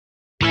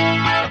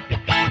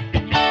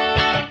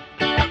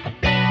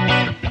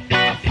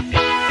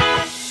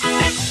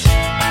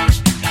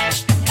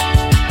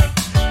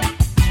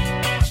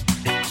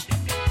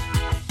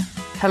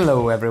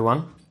Hello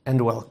everyone, and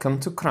welcome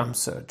to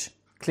CRAMSURG,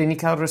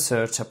 Clinical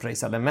Research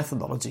Appraisal and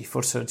Methodology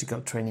for Surgical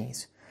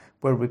Trainees,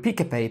 where we pick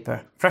a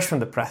paper fresh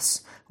from the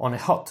press on a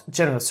hot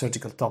general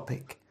surgical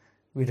topic.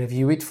 We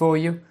review it for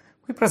you,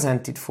 we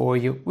present it for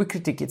you, we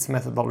critique its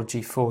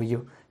methodology for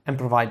you, and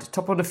provide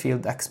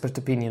top-of-the-field expert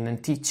opinion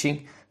and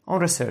teaching on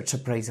research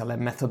appraisal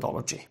and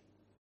methodology.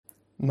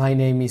 My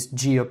name is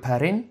Gio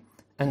Perrin,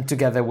 and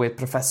together with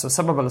Professor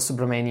Sababala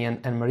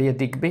Subramanian and Maria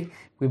Digby,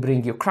 we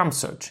bring you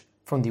CRAMSURG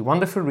from the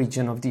wonderful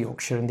region of the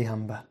Yorkshire and the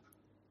Humber.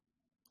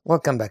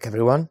 Welcome back,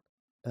 everyone.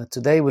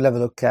 Today we'll have a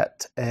look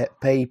at a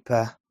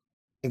paper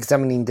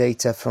examining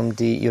data from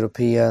the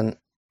European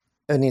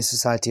Hernia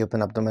Society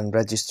Open Abdomen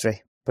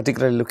Registry,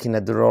 particularly looking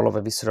at the role of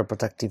a visceral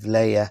protective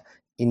layer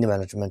in the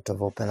management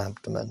of open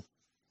abdomen.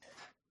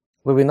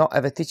 We will not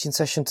have a teaching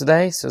session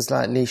today, so a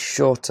slightly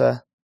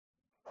shorter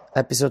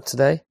episode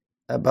today,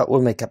 but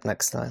we'll make up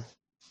next time.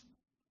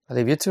 I'll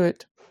leave you to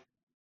it.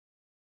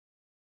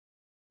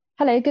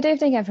 Hello, good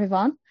evening,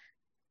 everyone.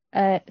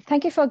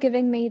 Thank you for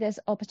giving me this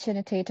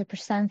opportunity to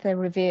present the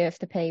review of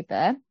the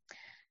paper.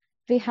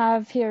 We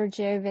have here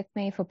Gio with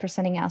me for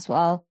presenting as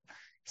well.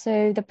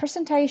 So the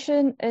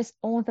presentation is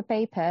on the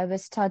paper. We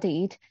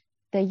studied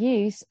the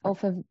use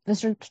of a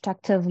visceral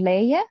protective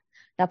layer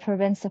that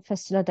prevents the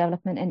fistula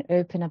development in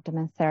open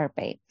abdomen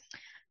therapy.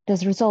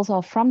 These results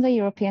are from the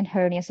European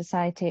Hernia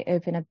Society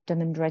Open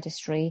Abdomen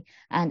Registry,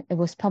 and it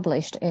was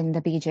published in the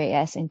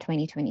BJS in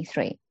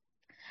 2023.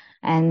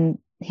 And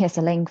here's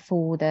a link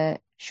for the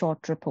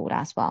short report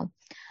as well.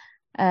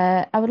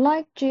 I would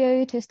like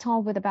Gio to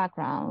start with the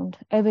background.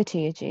 Over to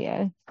you,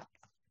 Gio.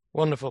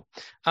 Wonderful.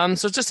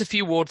 So just a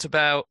few words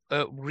about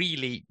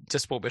really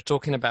just what we're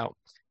talking about.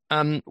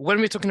 When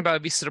we're talking about a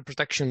visceral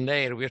protection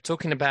layer, we're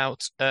talking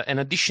about an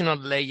additional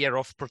layer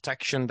of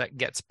protection that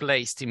gets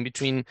placed in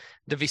between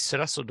the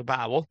viscera, so the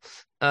bowel,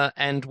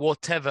 and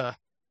whatever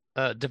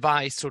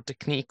device or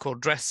technique or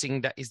dressing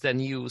that is then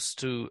used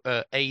to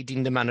aid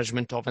in the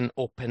management of an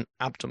open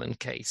abdomen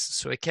case.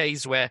 So a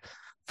case where,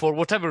 for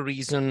whatever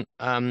reason,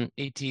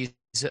 it is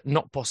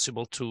not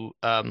possible to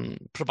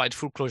provide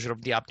full closure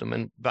of the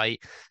abdomen by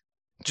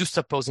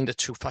juxtaposing the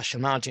two fascial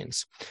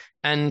margins.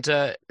 And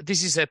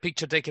this is a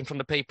picture taken from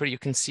the paper you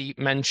can see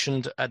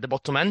mentioned at the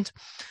bottom end.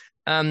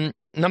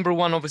 Number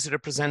one obviously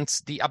represents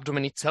the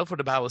abdomen itself, where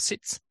the bowel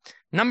sits.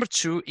 Number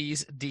two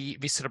is the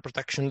visceral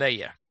protection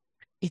layer.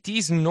 It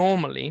is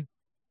normally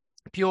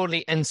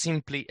purely and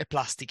simply a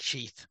plastic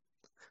sheath.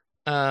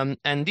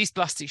 And this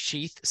plastic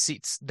sheath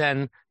sits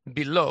then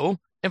below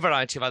a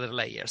variety of other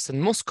layers. And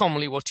most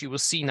commonly what you will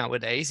see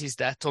nowadays is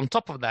that on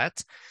top of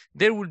that,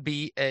 there will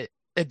be a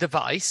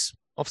device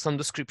of some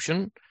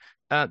description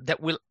that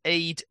will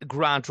aid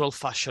gradual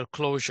fascial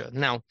closure.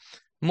 Now,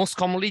 most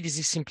commonly, this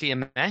is simply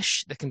a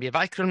mesh that can be a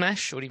vicryl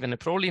mesh or even a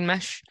Prolene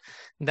mesh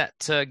that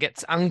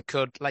gets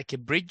anchored like a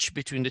bridge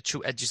between the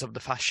two edges of the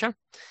fascia.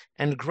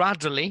 And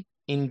gradually,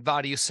 in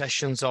various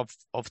sessions of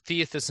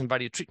theaters and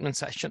various treatment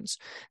sessions,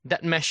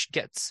 that mesh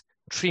gets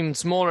trimmed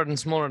smaller and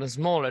smaller and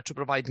smaller to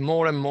provide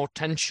more and more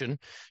tension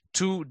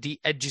to the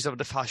edges of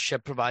the fascia,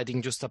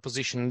 providing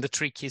juxtaposition. And the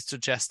trick is to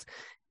just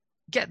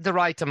get the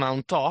right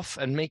amount off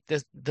and make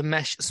the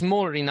mesh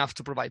smaller enough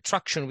to provide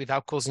traction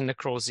without causing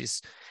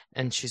necrosis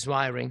and sheath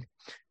wiring.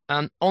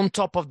 On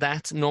top of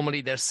that,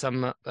 normally there's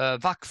some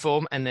vac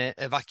foam, and a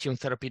vacuum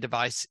therapy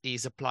device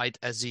is applied,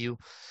 as you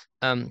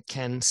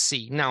can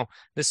see. Now,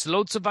 there's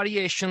loads of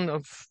variation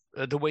of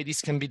the way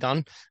this can be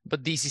done,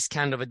 but this is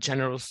kind of a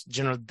general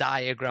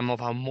diagram of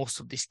how most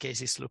of these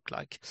cases look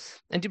like.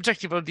 And the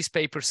objective of this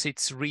paper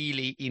sits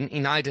really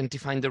in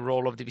identifying the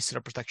role of the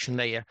visceral protection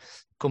layer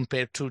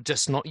compared to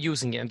just not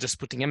using it and just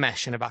putting a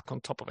mesh and a vac on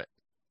top of it.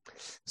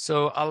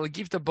 So I'll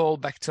give the ball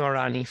back to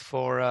Arani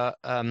for a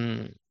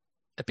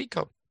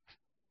PICO.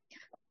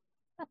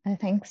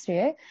 Thanks,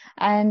 Gio.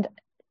 And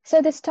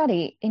so the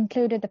study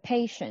included the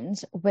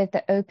patients with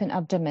the open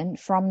abdomen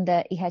from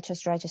the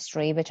EHS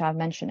registry, which I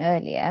mentioned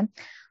earlier.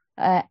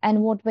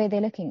 And what were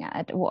they looking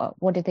at?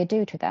 What did they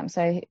do to them?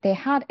 So they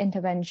had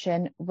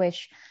intervention,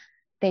 which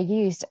they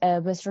used a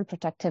visceral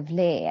protective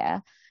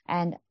layer,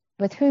 and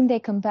with whom they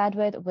compared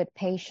with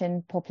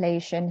patient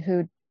population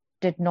who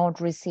did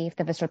not receive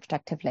the visceral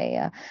protective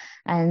layer.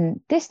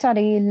 And this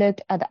study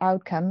looked at the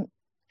outcome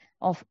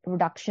of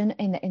reduction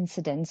in the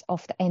incidence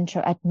of the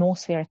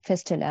intra-atmospheric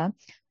fistula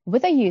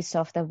with the use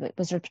of the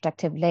visceral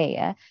protective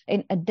layer,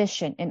 in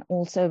addition, and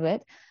also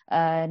with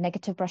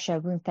negative pressure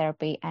wound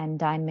therapy and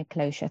dynamic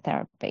closure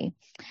therapy.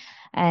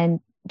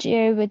 And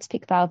Gio would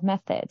speak about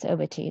methods.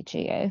 Over to you,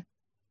 Gio.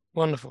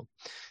 Wonderful.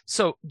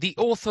 So the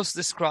authors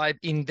describe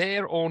in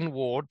their own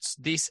words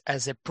this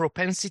as a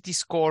propensity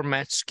score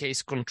matched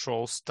case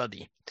control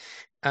study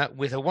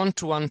with a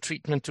one-to-one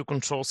treatment to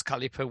controls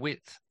caliper with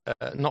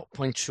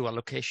 0.2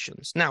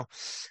 allocations. Now,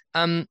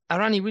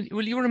 Arani,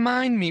 will you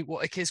remind me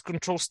what a case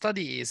control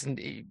study is and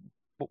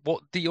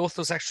what the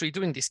authors actually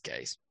do in this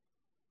case?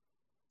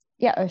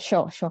 Yeah,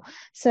 sure.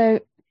 So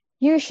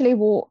usually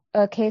what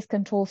a case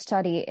control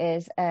study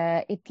is,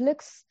 it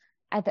looks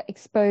at the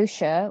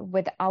exposure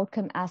with the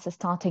outcome as a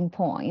starting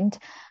point,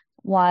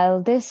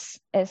 while this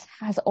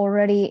has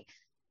already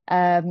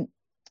have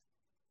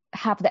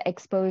the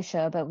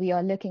exposure, but we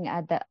are looking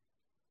at the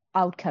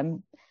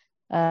outcome.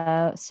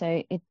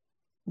 So it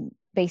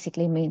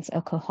basically means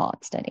a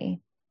cohort study.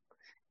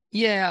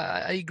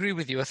 Yeah, I agree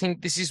with you. I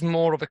think this is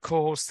more of a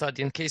cohort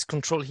study, and case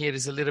control here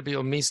is a little bit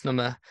of a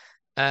misnomer.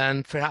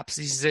 And perhaps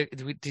this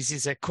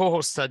is a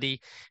cohort study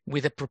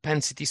with a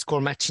propensity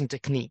score matching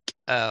technique.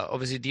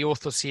 Obviously, the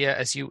authors here,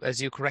 as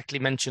you correctly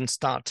mentioned,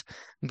 start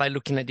by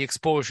looking at the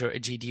exposure,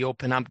 e.g., the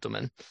open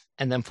abdomen,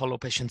 and then follow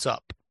patients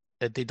up.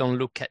 They don't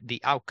look at the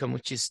outcome,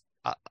 which is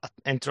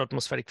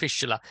enteroatmospheric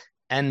fistula,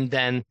 and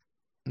then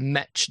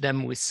match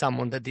them with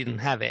someone that didn't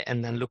have it,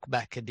 and then look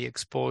back at the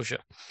exposure.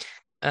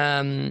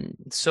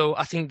 So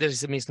I think there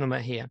is a misnomer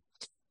here.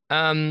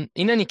 In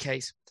any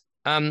case,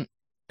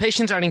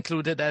 patients are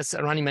included, as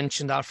Rani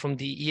mentioned, are from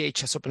the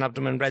EHS Open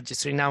Abdomen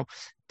Registry. Now,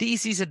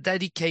 this is a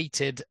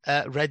dedicated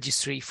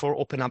registry for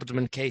open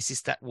abdomen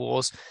cases that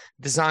was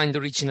designed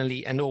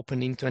originally and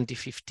opened in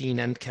 2015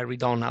 and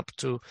carried on up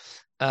to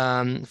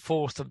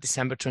 4th of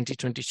December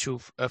 2022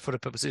 for the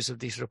purposes of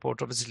this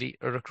report. Obviously,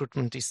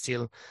 recruitment is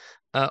still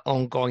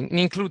ongoing. It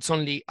includes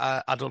only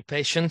adult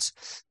patients,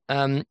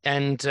 and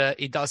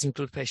it does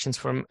include patients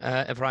from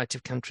a variety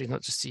of countries,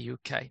 not just the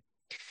UK.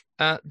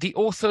 The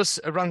authors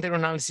run their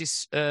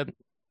analysis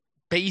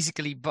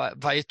basically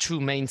via two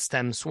main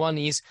stems. One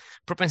is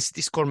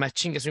propensity score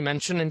matching, as we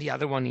mentioned, and the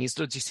other one is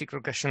logistic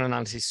regression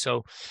analysis.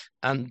 So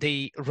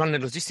they run a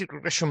logistic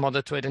regression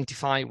model to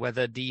identify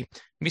whether the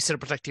visceral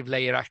protective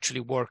layer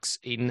actually works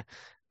in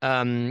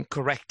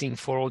correcting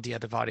for all the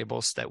other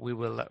variables that we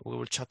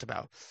will chat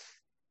about.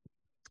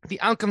 The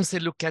outcomes they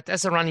look at,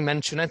 as Rani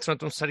mentioned,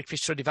 enteroatmospheric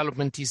fistula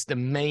development is the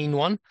main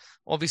one.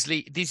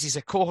 Obviously, this is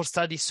a cohort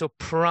study, so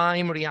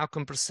primary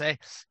outcome per se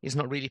is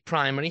not really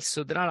primary.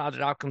 So there are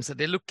other outcomes that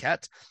they look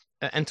at,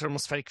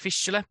 enteroatmospheric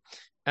fistula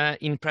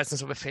in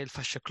presence of a failed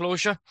fascial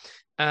closure,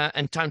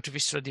 and time to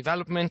fistula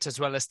development, as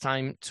well as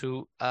time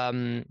to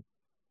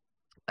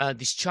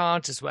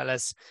discharge, as well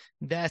as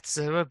deaths,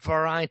 a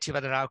variety of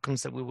other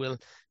outcomes that we will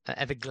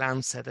have a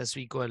glance at as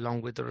we go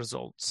along with the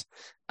results.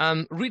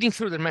 Reading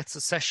through the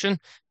method session,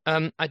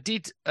 I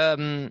did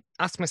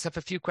ask myself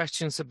a few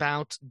questions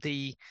about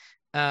the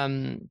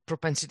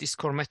propensity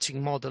score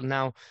matching model.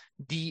 Now,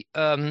 the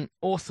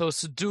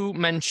authors do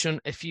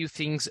mention a few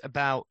things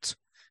about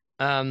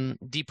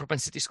the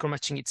propensity score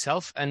matching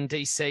itself, and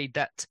they say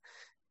that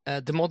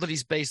the model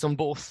is based on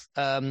both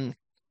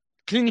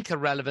clinical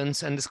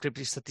relevance and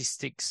descriptive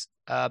statistics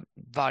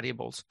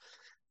variables.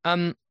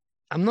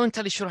 I'm not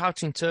entirely sure how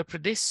to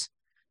interpret this.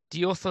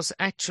 The authors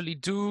actually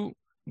do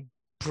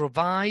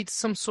provide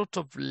some sort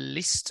of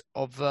list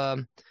of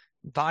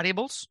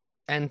variables,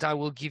 and I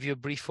will give you a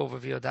brief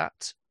overview of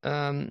that.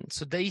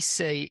 So they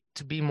say,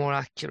 to be more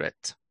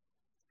accurate,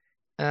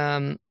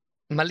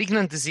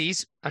 malignant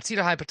disease,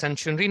 arterial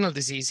hypertension, renal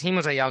disease,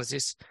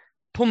 hemodialysis,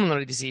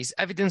 pulmonary disease,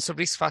 evidence of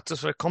risk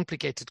factors for a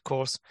complicated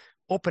course,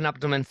 open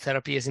abdomen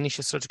therapy as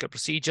initial surgical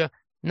procedure,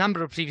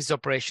 number of previous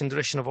operation,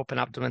 duration of open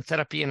abdomen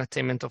therapy, and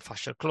attainment of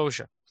fascial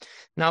closure.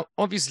 Now,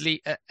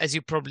 obviously, as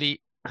you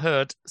probably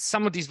heard,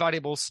 some of these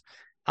variables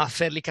are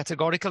fairly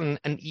categorical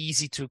and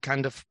easy to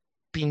kind of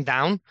pin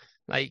down,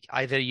 like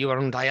either you are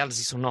on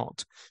dialysis or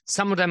not.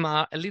 Some of them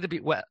are a little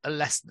bit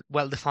less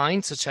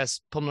well-defined, such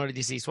as pulmonary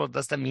disease. What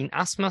does that mean?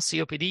 Asthma,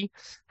 COPD,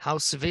 how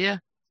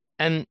severe?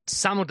 And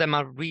some of them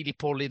are really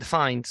poorly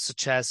defined,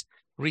 such as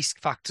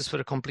risk factors for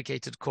a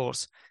complicated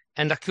course.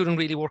 And I couldn't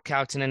really work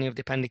out in any of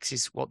the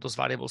appendixes what those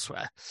variables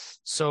were.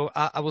 So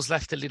I was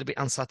left a little bit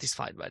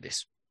unsatisfied by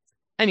this.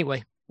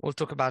 Anyway, we'll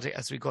talk about it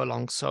as we go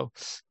along. So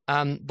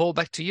ball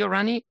back to you,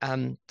 Rani,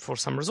 for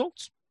some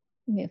results.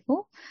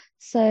 Beautiful.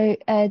 So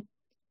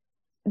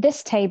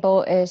this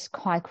table is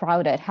quite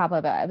crowded.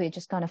 However, we're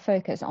just going to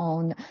focus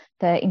on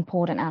the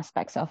important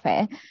aspects of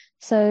it.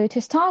 So to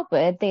start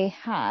with, they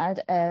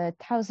had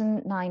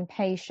 1,009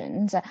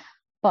 patients,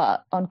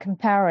 but on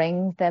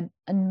comparing the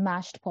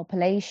unmatched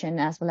population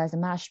as well as the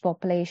matched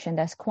population,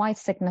 there's quite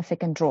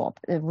significant drop,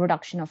 a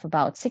reduction of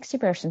about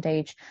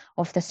 60%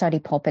 of the study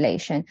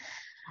population.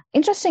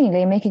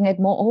 Interestingly, making it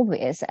more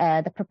obvious,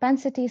 the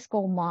propensity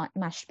score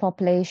matched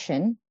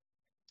population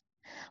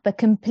were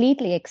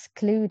completely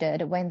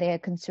excluded when they are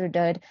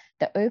considered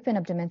the open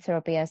abdomen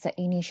therapy as the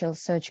initial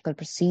surgical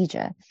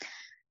procedure.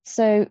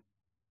 So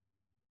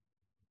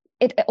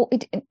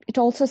it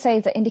also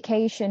says the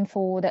indication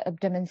for the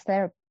abdomen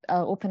therapy,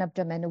 open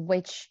abdomen,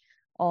 which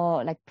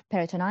are like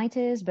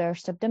peritonitis,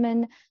 burst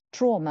abdomen,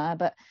 trauma,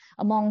 but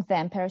among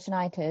them,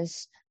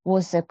 peritonitis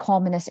was the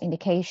commonest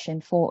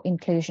indication for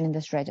inclusion in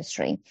this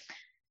registry.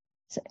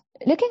 So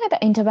looking at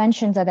the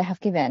interventions that they have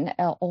given,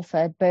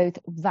 offered both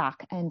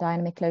VAC and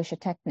dynamic closure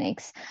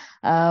techniques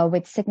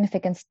with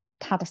significant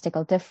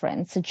statistical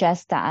difference,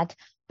 suggests that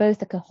both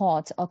the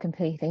cohorts are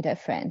completely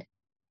different.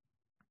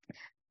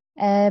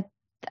 The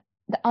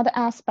other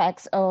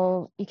aspects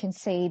of, you can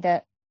see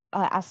that,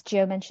 as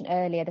Joe mentioned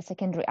earlier, the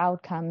secondary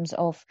outcomes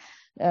of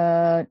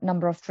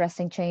number of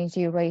dressing change,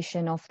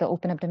 duration of the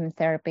open abdomen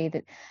therapy,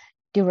 the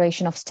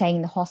duration of staying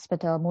in the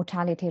hospital,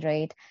 mortality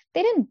rate,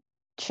 they didn't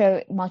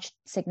show much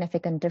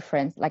significant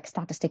difference, like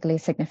statistically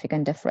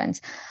significant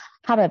difference.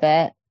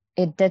 However,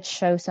 it did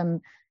show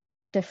some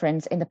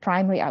difference in the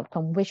primary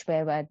outcome, which we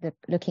were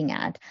looking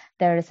at.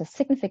 There is a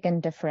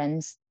significant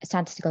difference,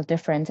 statistical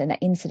difference in the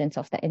incidence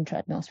of the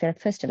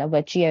intra-atmospheric fistula,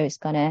 where Gio is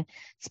going to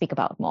speak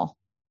about more.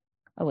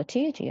 Over to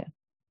you, Gio.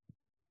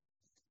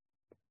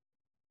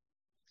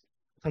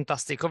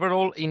 Fantastic.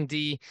 Overall, in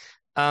the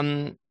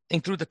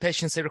included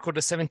patients, they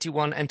recorded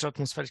 71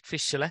 intra-atmospheric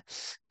fistulae,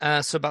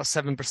 so about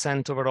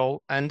 7%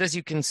 overall. And as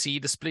you can see,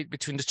 the split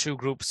between the two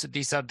groups,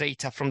 these are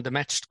data from the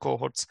matched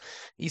cohorts,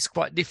 is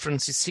quite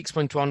different. It's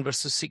 6.1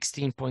 versus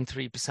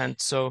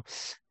 16.3%. So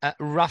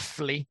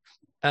roughly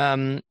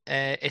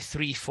a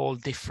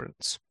threefold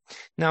difference.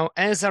 Now,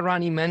 as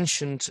Arani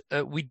mentioned,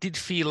 we did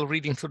feel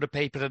reading through the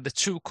paper that the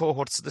two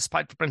cohorts,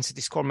 despite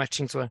propensity score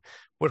matchings,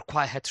 were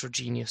quite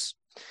heterogeneous.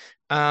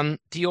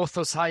 The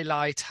authors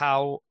highlight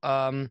how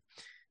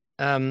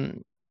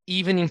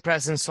even in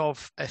presence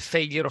of a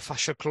failure of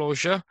fascial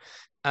closure,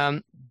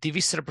 the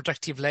visceral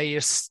protective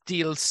layers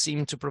still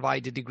seem to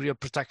provide a degree of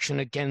protection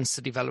against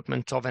the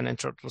development of an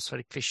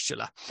intra-atmospheric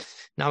fistula.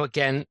 Now,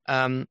 again,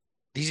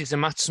 this is a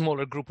much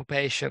smaller group of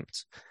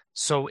patients,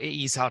 so it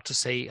is hard to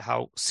say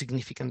how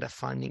significant that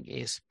finding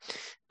is.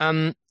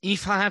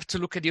 If I have to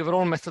look at the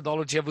overall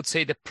methodology, I would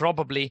say that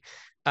probably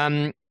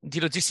the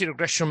logistic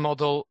regression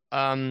model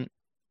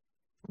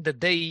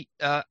that they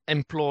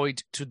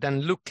employed to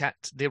then look at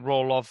the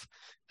role of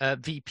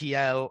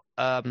VPL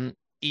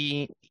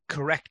in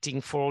correcting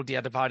for all the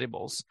other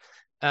variables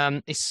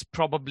is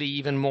probably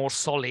even more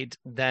solid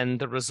than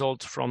the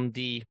result from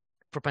the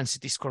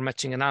propensity score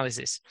matching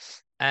analysis.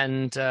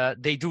 And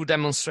they do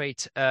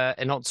demonstrate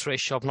an odds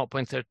ratio of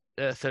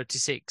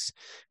 0.36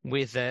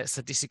 with a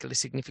statistically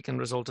significant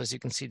result. As you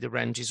can see, the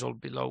range is all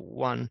below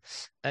 1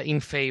 in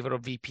favor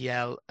of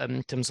VPL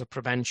in terms of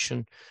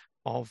prevention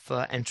of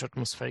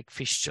intra-atmospheric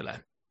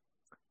fistula,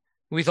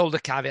 with all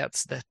the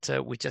caveats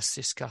that we just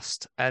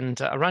discussed. And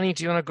Arani,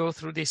 do you want to go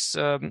through this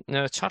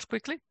chart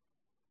quickly?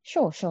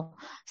 Sure.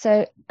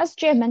 So as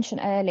Gio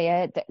mentioned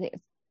earlier,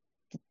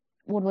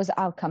 what was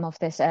the outcome of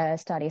this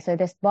study? So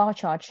this bar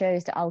chart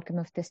shows the outcome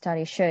of this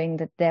study, showing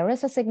that there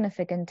is a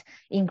significant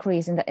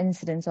increase in the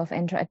incidence of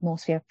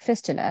intra-atmospheric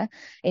fistula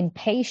in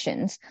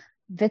patients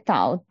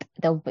without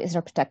the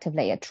visceral protective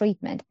layer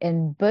treatment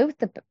in both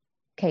the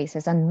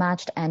cases,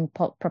 unmatched and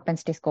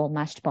propensity score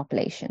matched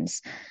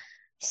populations.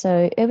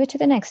 So over to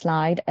the next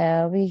slide,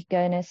 we're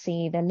going to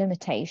see the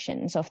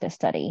limitations of the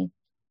study.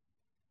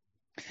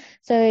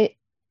 So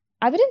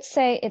I wouldn't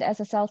say it as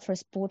a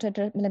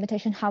self-reported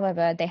limitation.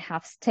 However, they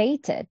have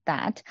stated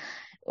that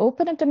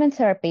open abdomen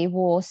therapy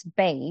was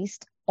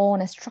based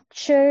on a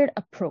structured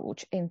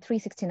approach in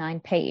 369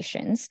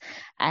 patients,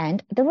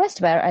 and the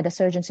rest were at the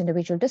surgeon's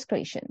individual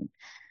discretion.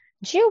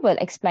 Gio will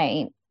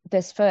explain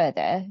this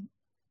further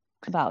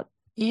about.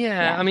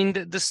 Yeah, I mean,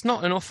 there's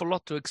not an awful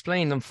lot to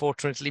explain,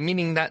 unfortunately,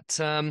 meaning that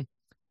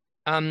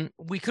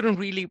we couldn't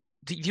really,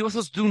 the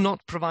authors do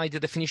not provide a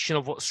definition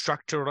of what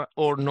structured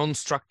or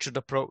non-structured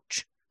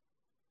approach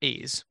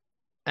is.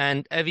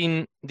 And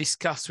having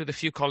discussed with a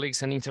few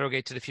colleagues and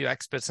interrogated a few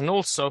experts, and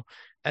also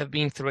have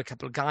been through a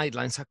couple of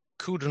guidelines, I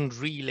couldn't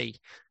really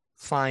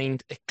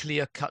find a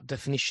clear-cut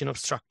definition of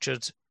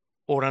structured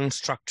or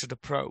unstructured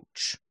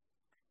approach.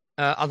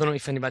 I don't know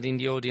if anybody in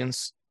the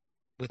audience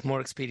with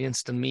more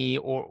experience than me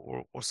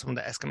or someone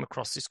that has come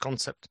across this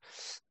concept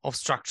of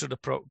structured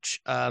approach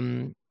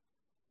could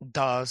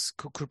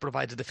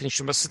provide a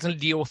definition, but certainly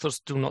the authors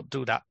do not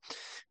do that,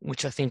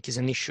 which I think is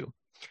an issue.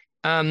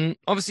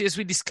 Obviously, as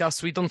we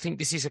discussed, we don't think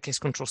this is a case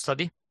control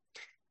study.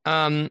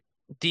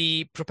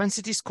 The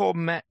propensity score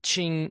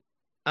matching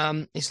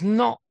is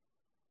not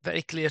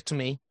very clear to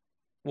me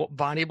what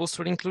variables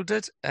were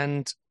included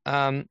and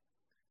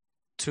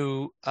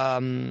to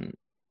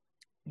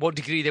what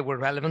degree they were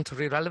relevant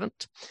or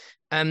irrelevant.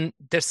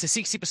 There's a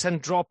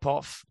 60%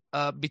 drop-off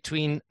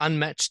between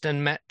unmatched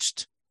and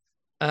matched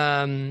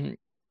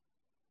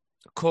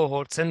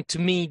cohorts. And to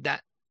me,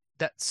 that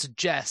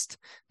suggests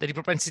that the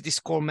propensity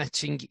score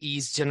matching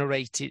is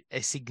generated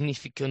a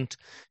significant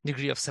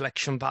degree of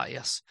selection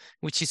bias,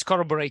 which is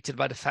corroborated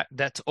by the fact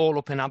that all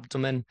open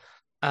abdomen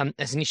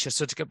as initial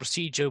surgical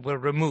procedure were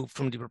removed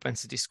from the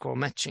propensity score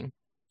matching.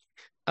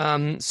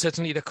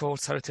 Certainly the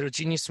cohorts are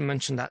heterogeneous, we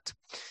mentioned that.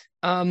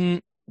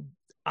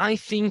 I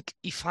think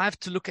if I have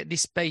to look at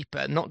this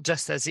paper, not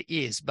just as it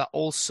is, but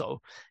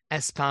also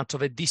as part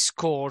of a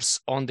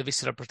discourse on the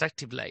visceral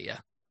protective layer,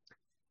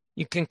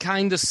 you can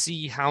kind of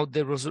see how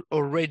there was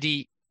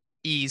already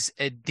is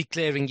a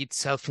declaring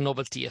itself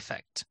novelty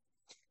effect.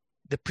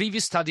 The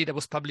previous study that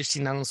was published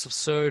in Annals of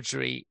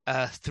Surgery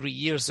 3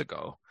 years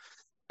ago,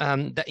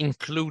 that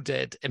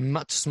included a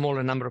much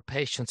smaller number of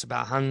patients,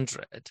 about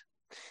 100,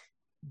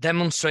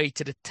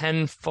 demonstrated a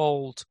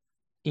 10-fold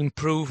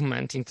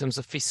improvement in terms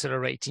of fistula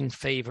rate in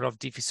favor of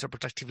the visceral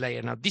protective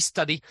layer. Now, this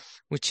study,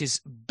 which is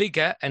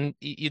bigger and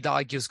you'd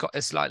argue has got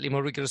a slightly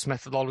more rigorous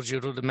methodology,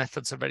 although the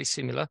methods are very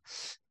similar,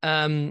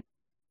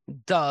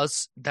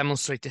 does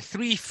demonstrate a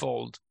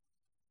 3-fold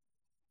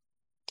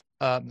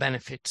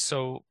benefit.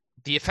 So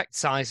the effect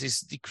size is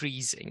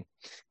decreasing.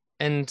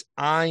 And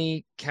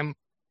I can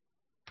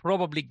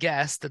probably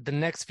guess that the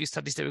next few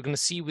studies that we're going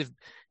to see with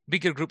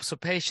bigger groups of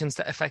patients,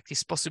 the effect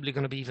is possibly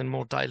going to be even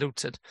more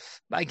diluted.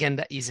 But again,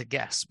 that is a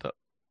guess, but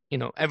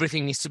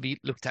everything needs to be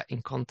looked at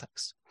in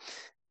context.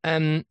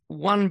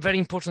 One very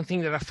important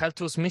thing that I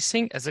felt was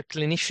missing as a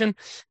clinician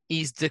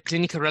is the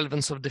clinical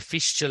relevance of the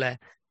fistulae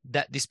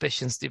that these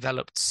patients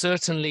developed.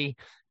 Certainly,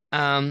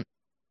 if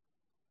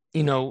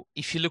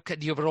you look at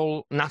the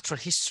overall natural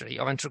history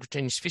of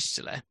enterocutaneous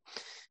fistulae,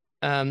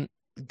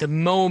 the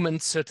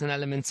moment certain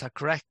elements are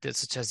corrected,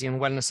 such as the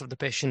unwellness of the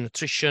patient,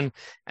 nutrition,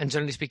 and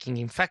generally speaking,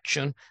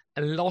 infection,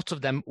 a lot of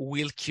them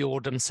will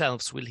cure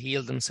themselves, will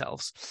heal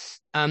themselves.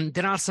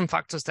 There are some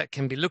factors that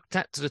can be looked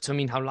at to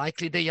determine how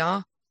likely they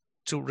are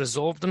to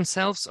resolve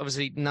themselves.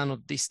 Obviously, none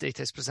of this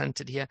data is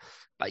presented here,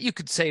 but you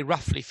could say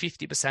roughly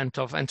 50%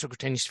 of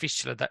enterocutaneous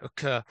fistula that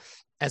occur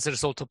as a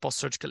result of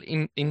post-surgical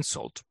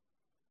insult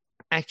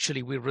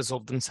actually will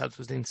resolve themselves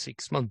within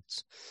 6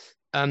 months.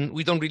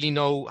 We don't really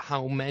know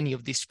how many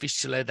of these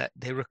fistulae that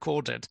they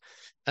recorded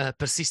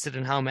persisted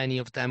and how many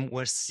of them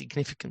were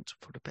significant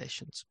for the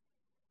patients.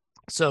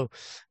 So,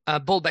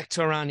 ball back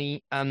to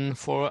Arani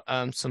for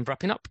some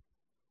wrapping up.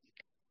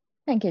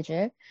 Thank you,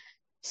 Joe.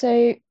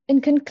 So,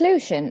 in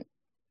conclusion,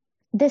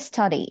 this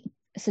study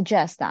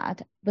suggests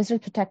that visceral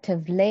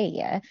protective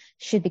layer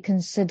should be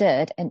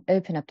considered an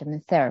open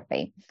abdomen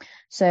therapy.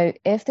 So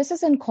if this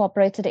is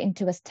incorporated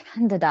into a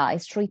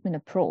standardized treatment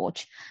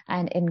approach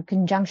and in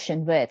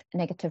conjunction with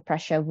negative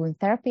pressure wound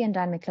therapy and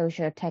dynamic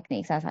closure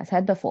techniques, as I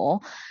said before,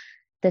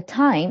 the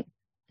time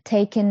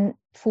taken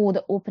for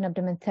the open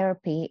abdomen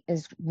therapy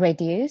is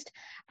reduced,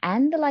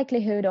 and the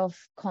likelihood of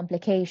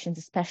complications,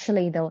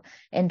 especially the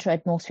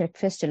intra-atmospheric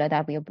fistula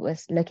that we were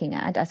looking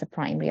at as a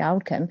primary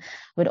outcome,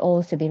 can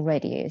also be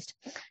reduced.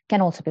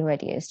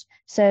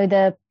 So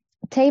the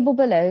table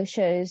below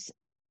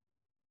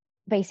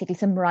basically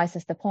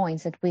summarizes the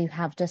points that we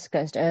have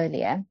discussed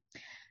earlier.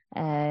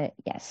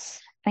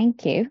 Yes,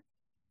 thank you.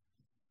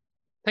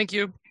 Thank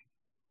you.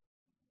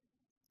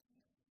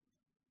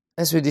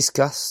 As we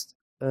discussed,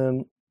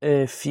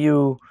 a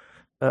few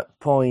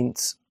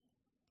points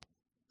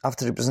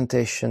after the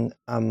presentation.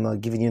 I'm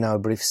giving you now a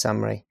brief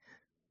summary.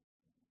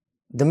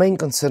 The main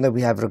concern that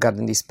we have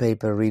regarding this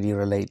paper really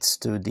relates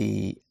to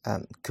the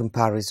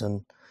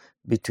comparison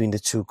between the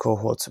two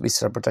cohorts,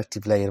 visceral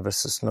protective layer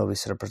versus no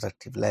visceral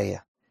protective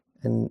layer.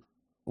 And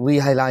we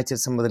highlighted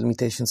some of the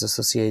limitations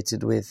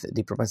associated with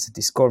the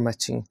propensity score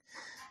matching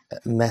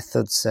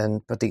methods,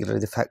 and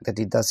particularly the fact that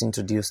it does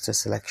introduce the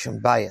selection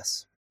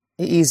bias.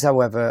 It is,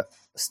 however,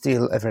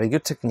 still a very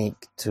good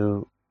technique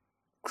to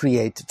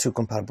create two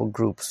comparable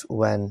groups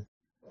when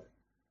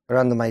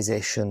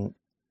randomization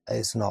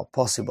is not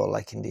possible,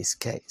 like in this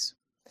case.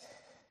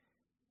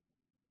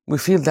 We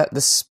feel that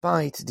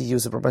despite the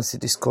use of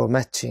propensity score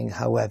matching,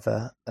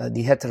 however,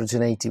 the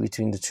heterogeneity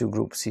between the two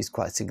groups is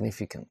quite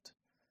significant.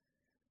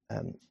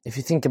 If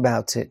you think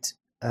about it,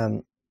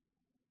 a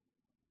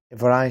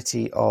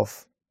variety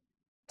of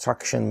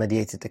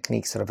traction-mediated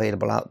techniques are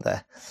available out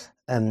there.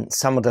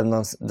 Some of them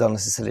don't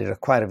necessarily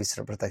require a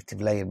visceral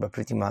protective layer, but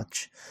pretty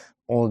much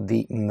all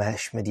the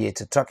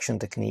mesh-mediated traction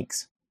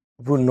techniques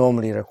will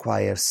normally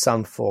require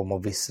some form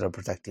of visceral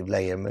protective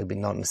layer, maybe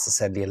not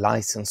necessarily a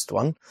licensed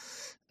one,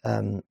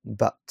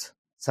 but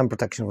some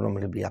protection will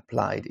normally be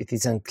applied. It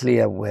is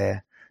unclear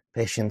where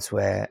patients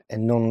where a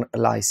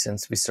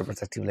non-licensed visceral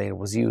protective layer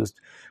was used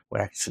were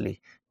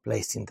actually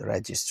placed in the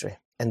registry,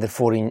 and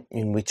therefore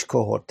in which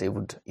cohort they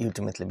would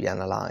ultimately be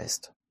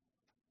analyzed.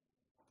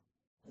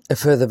 A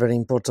further very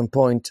important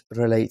point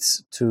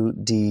relates to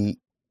the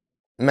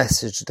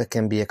message that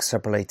can be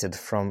extrapolated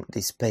from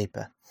this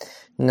paper.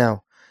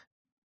 Now,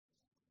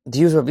 the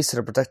use of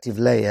visceral protective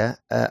layer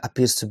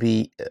appears to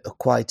be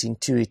quite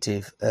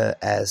intuitive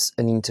as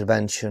an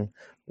intervention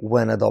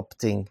when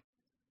adopting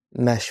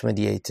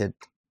mesh-mediated,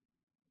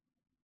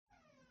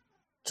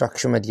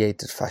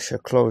 traction-mediated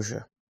fascial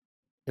closure.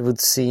 It would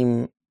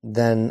seem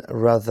then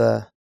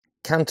rather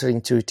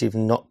counterintuitive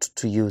not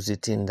to use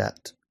it in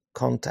that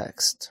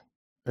context.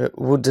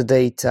 Would the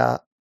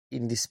data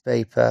in this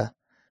paper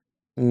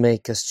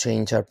make us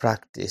change our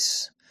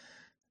practice?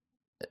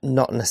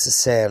 Not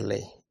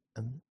necessarily.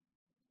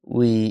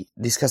 We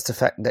discussed the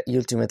fact that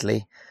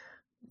ultimately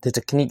the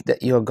technique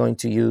that you are going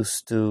to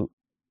use to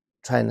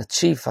try and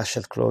achieve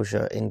fascial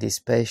closure in these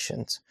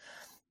patients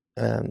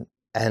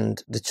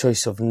and the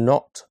choice of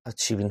not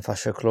achieving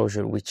fascial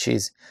closure, which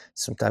is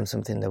sometimes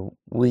something that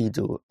we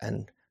do,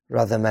 and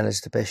rather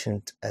manage the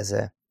patient as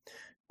a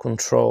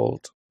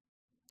controlled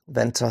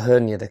ventral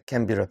hernia that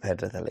can be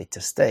repaired at a later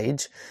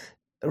stage,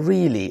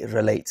 really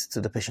relates to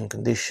the patient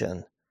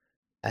condition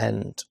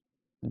and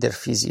their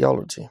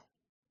physiology.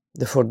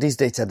 Therefore, this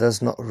data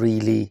does not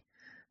really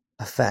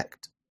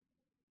affect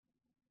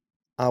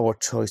our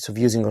choice of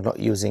using or not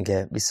using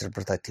a visceral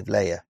protective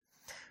layer.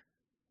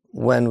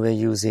 When we're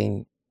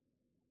using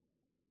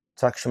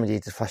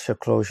traction-mediated fascial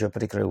closure,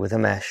 particularly with a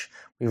mesh,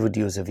 we would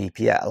use a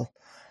VPL.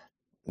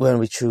 When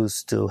we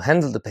choose to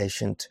handle the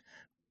patient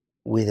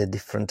with a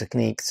different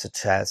technique,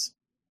 such as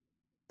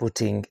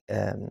putting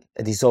a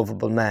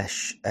dissolvable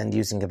mesh and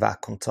using a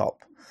vac on top,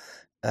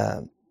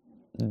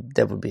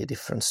 that would be a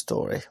different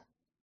story.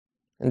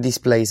 And this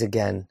plays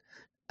again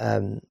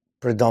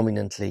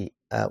predominantly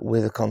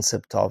with the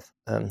concept of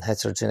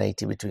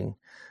heterogeneity between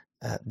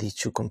the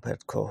two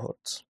compared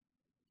cohorts.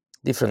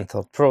 Different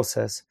thought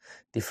process,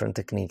 different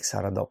techniques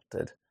are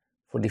adopted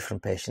for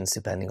different patients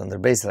depending on their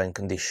baseline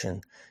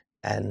condition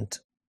and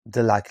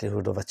the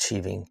likelihood of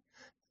achieving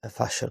a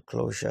fascial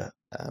closure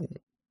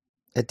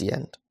at the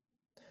end.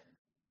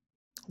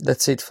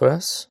 That's it for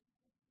us.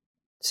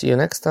 See you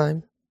next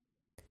time.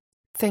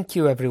 Thank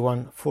you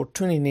everyone for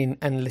tuning in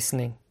and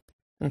listening.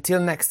 Until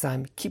next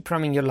time, keep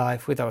ramming your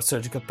life with our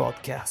surgical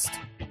podcast.